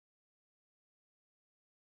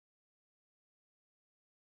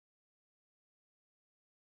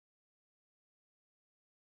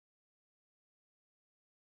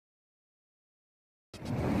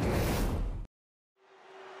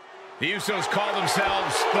The Usos call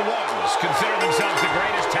themselves the Ones, consider themselves the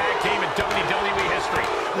greatest tag team in WWE history.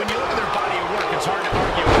 When you look at their body of work, it's hard to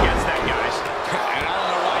argue against that, guys. And I don't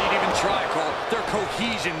know why you'd even try, Cole. Their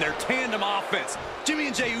cohesion, their tandem offense. Jimmy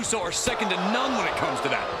and Jey Uso are second to none when it comes to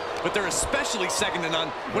that. But they're especially second to none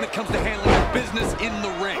when it comes to handling their business in the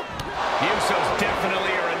ring. The Usos definitely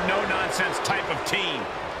are a no-nonsense type of team.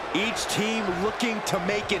 Each team looking to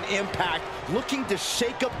make an impact, looking to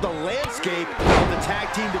shake up the landscape of the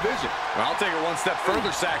tag team division. Well, I'll take it one step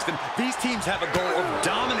further, Saxton. These teams have a goal of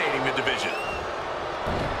dominating the division.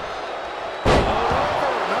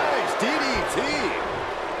 Oh, nice DDT.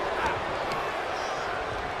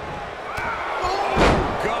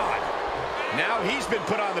 Oh, God. Now he's been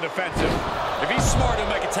put on the defensive. If he's smart, he'll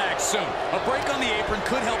make a tag soon. A break on the apron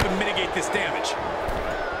could help him mitigate this damage.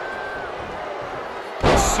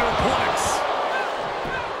 Suplex.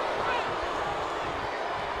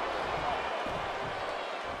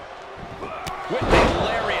 With the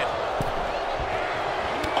lariat.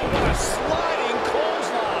 Oh, what a sliding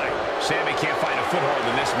clothesline. Sami can't find a foothold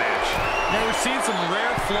in this match. Now we're seeing some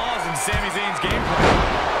rare flaws in Sami Zayn's game plan.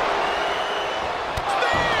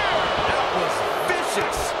 That was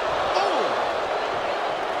vicious. Oh.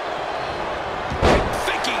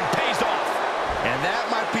 Thinking pays off. And that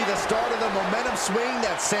might be the start of the momentum swing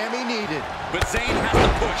that Sami needed. But Zayn has to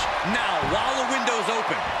push now while the window's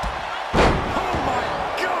open. Oh my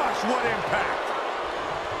gosh, what impact.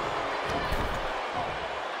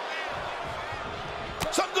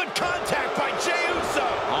 Some good contact by Jey Uso.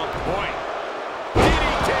 On point.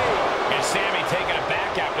 DDT. And Sami taking it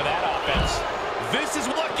back after that offense. This is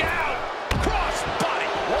look out. Cross body.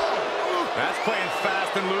 Whoa. That's playing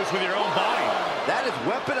fast and loose with your own body. That is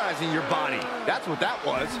weaponizing your body. That's what that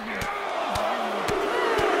was.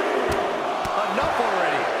 Enough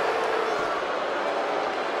already.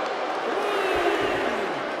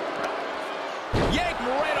 Yank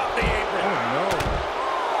right off the apron. Oh, no.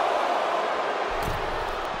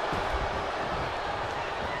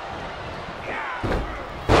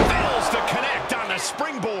 Fails to connect on the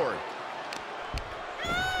springboard.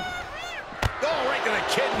 Oh, right to the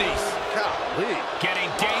kidneys. Golly. Getting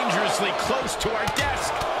dangerously close to our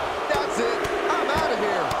desk. That's it. I'm out of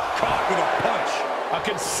here. Caught with a punch. A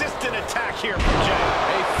consistent attack here from Jey.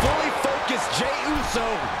 A fully focused Jey Uso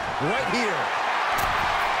right here.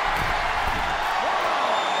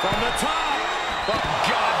 From the top. Oh,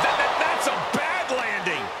 God, that's a bad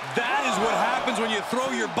landing. That is what happens when you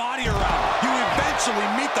throw your body around. You eventually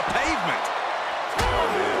meet the pavement.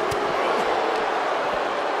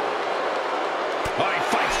 Oh, he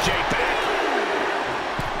fights Jey back.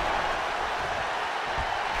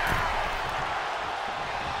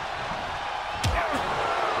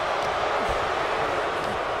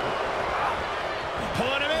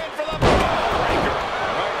 Pulling him in for the breaker.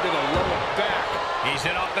 Right to the lower back. He's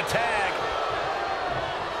in off the tag.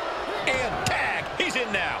 And tag. He's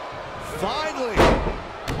in now. Finally.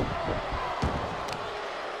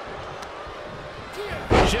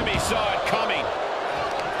 Jimmy saw it coming.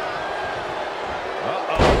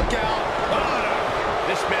 Uh-oh. Look out. Oh, no.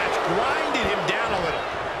 This match grinded him down a little.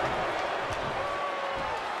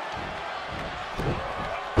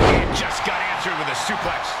 He just got answered with a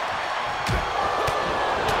suplex.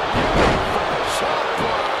 Shot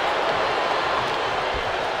block.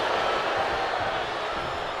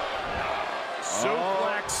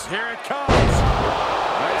 Suplex. Here it comes.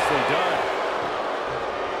 Nicely done.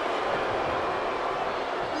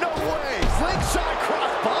 No way. Slingshot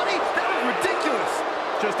crossbody? That was ridiculous.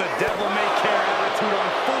 Just a devil-may-care attitude on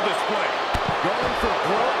full display. Going for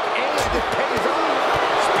broke, and it pays off.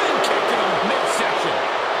 Spin kick in the midsection.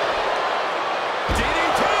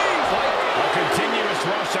 DDT. A continuous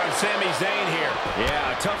rush on Sami Zayn here.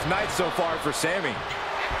 Yeah, a tough night so far for Sami.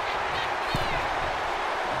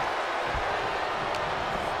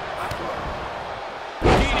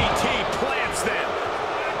 DDT plants them.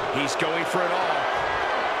 He's going for it all.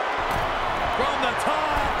 From the top.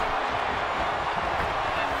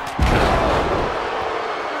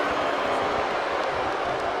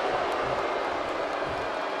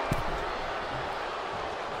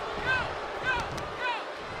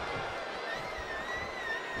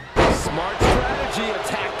 Smart strategy,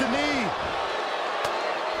 attack the knee.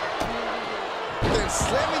 Then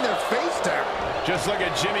slamming their face down. Just look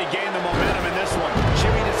at Jimmy gain the momentum in this one.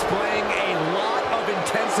 Jimmy displaying a lot of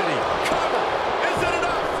intensity. Cover. Is it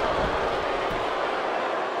enough?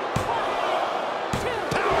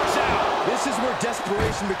 Powers out. This is where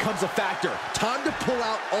desperation becomes a factor. Time to pull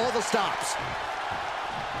out all the stops.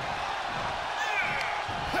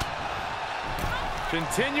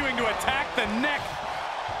 Continuing to attack the neck.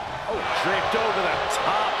 Oh, draped over the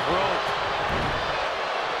top rope.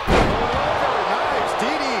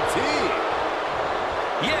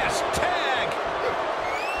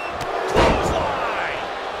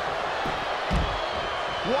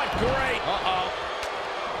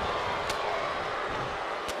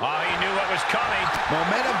 Oh, he knew what was coming.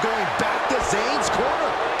 Momentum going back to Zayn's corner.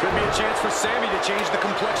 Could be a chance for Sami to change the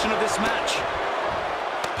complexion of this match.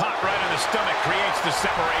 Pop right in the stomach creates the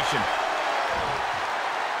separation.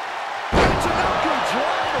 It's an upward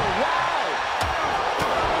driver. Wow.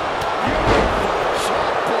 Beautiful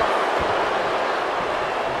chop block.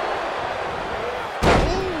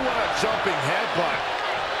 Ooh, what a jumping headbutt.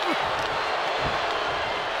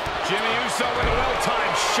 Jimmy Uso with a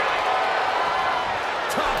well-timed shot.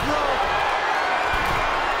 Top rope.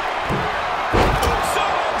 Uso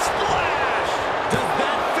splash! Does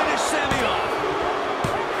that finish Sami off?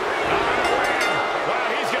 Well,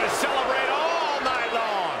 he's going to celebrate all night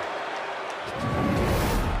long.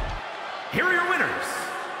 Here are your winners,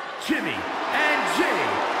 Jimmy and Jay,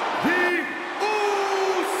 the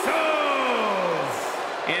Usos.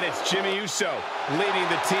 And it's Jimmy Uso leading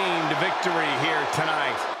the team to victory here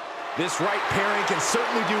tonight. This right pairing can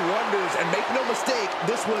certainly do wonders, and make no mistake,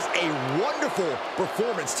 this was a wonderful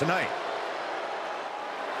performance tonight.